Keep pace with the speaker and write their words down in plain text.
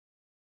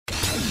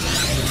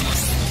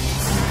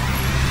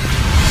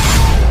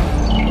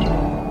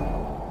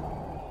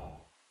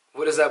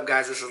is up,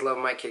 guys? This is Love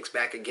My Kicks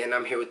back again.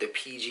 I'm here with the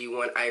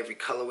PG1 Ivory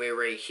colorway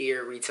right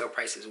here. Retail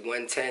price is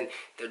 $110.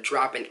 They're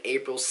dropping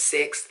April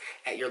 6th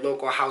at your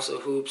local House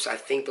of Hoops. I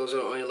think those are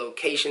the only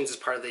locations. It's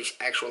part of the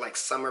actual like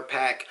summer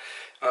pack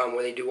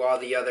where they do all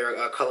the other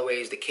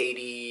colorways, the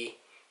KD,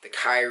 the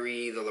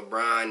Kyrie, the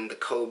LeBron, the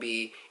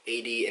Kobe,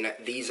 AD, and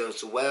these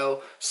as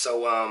well.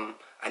 So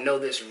I know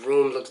this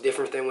room looks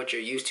different than what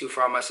you're used to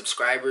for all my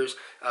subscribers.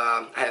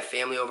 I have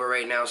family over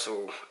right now,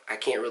 so I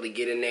can't really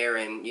get in there,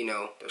 and you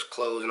know, there's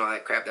clothes and all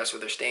that crap. That's where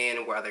they're staying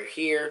while they're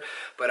here.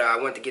 But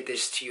I want to get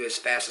this to you as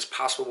fast as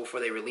possible before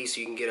they release, so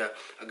you can get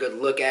a good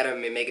look at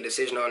them and make a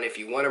decision on if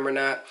you want them or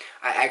not.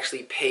 I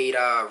actually paid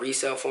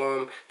resale for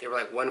them. They were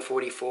like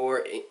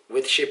 $144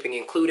 with shipping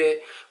included.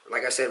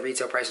 Like I said,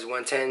 retail price is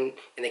 $110, and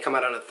they come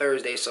out on a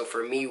Thursday. So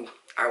for me,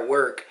 I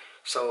work,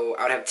 so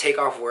I would have to take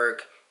off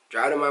work,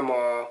 drive to my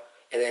mall,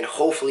 and then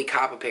hopefully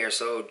cop a pair.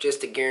 So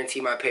just to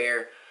guarantee my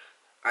pair,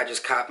 I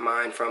just cop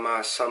mine from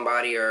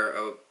somebody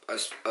or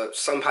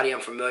somebody I'm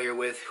familiar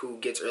with who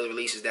gets early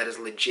releases that is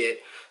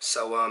legit.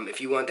 So if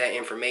you want that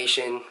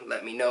information,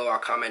 let me know. I'll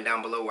comment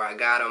down below where I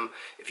got them.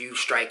 If you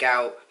strike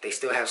out, they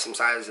still have some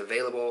sizes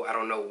available. I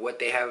don't know what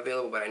they have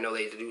available, but I know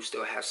they do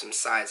still have some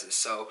sizes.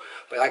 So,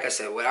 but like I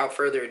said, without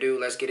further ado,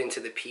 let's get into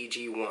the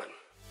PG1.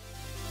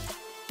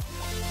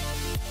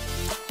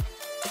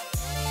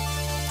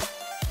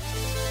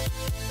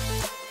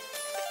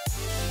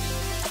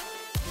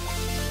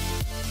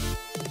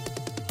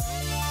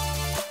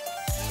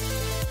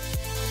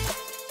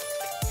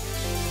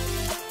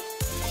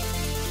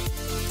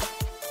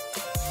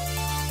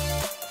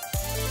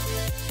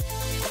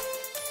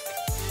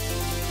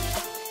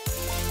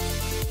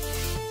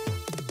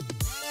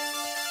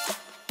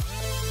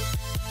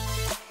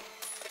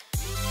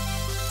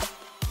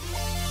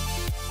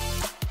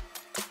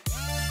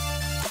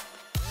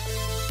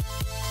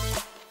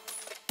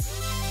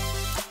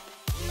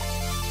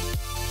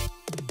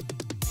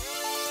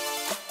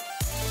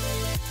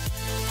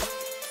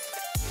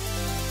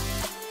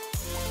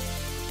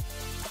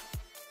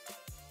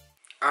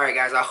 Alright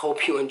guys, I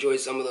hope you enjoyed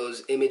some of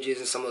those images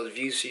and some of those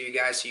views for you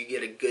guys, so you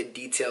get a good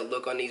detailed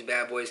look on these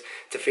bad boys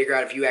to figure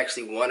out if you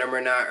actually want them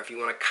or not, or if you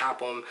want to cop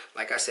them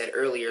like I said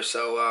earlier.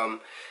 So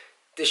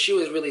the shoe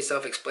is really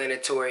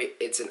self-explanatory.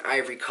 It's an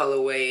ivory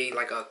colorway,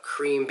 like a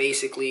cream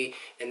basically,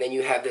 and then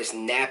you have this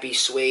nappy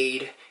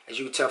suede, as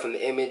you can tell from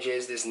the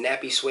images, this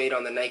nappy suede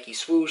on the Nike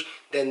swoosh.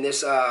 Then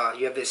this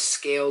you have this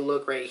scale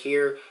look right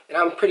here, and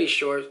I'm pretty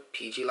sure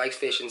PG likes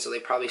fishing, so they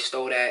probably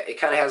stole that.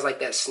 It kind of has like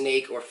that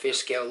snake or fish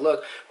scale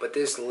look, but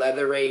this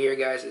leather right here,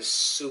 guys, is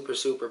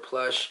super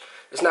plush.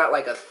 It's not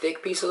like a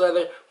thick piece of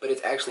leather, but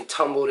it's actually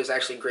tumbled. It's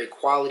actually great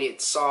quality.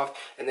 It's soft.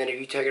 And then if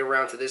you take it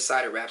around to this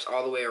side, it wraps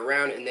all the way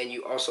around. And then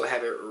you also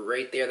have it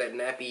right there, that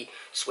nappy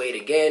suede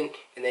again.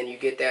 And then you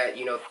get that,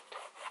 you know,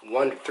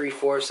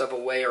 1/3 of a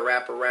way or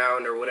wrap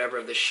around or whatever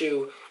of the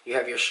shoe. You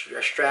have your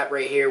strap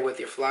right here with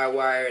your fly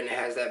wire, and it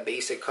has that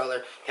basic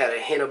color. You had a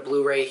hint of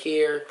blue right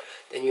here.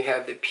 Then you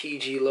have the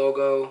PG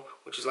logo,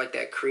 which is like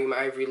that cream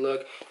ivory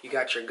look. You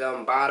got your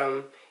gum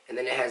bottom. And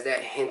then it has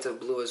that hint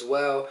of blue as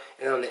well.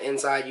 And on the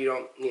inside, you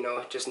don't, you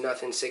know, just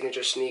nothing.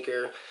 Signature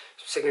sneaker,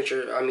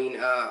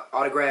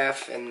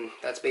 autograph, and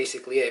that's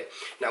basically it.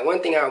 Now,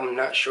 one thing I'm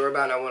not sure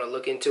about, and I want to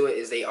look into it,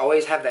 is they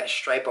always have that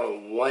stripe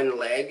on one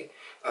leg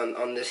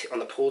on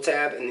the pull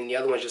tab, and then the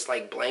other one's just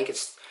like blank.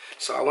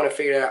 So I want to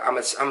figure it out.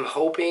 I'm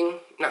hoping,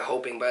 not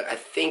hoping, but I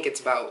think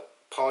it's about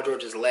Paul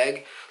George's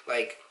leg,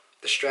 like.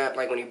 The strap,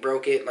 like when he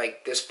broke it,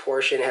 like this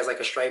portion has like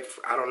a stripe.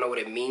 I don't know what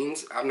it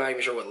means. I'm not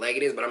even sure what leg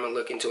it is, but I'm going to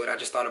look into it. I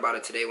just thought about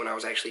it today when I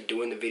was actually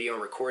doing the video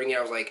and recording it.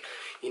 I was like,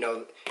 you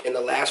know, in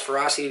the last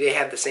Ferocity, they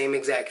have the same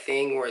exact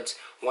thing where it's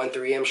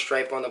 1/3M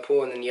stripe on the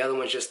pull, and then the other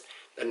one's just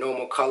a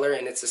normal color,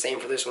 and it's the same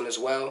for this one as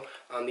well.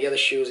 The other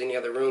shoe is in the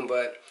other room,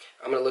 but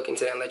I'm going to look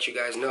into that and let you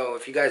guys know.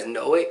 If you guys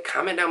know it,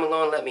 comment down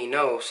below and let me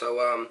know.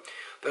 So,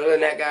 but other than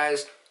that,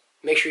 guys,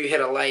 make sure you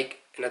hit a like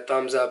and a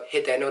thumbs up,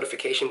 hit that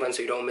notification button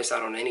so you don't miss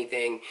out on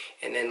anything,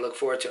 and then look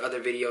forward to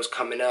other videos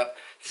coming up.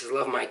 This is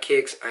Love My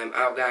Kicks. I'm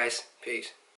out, guys. Peace.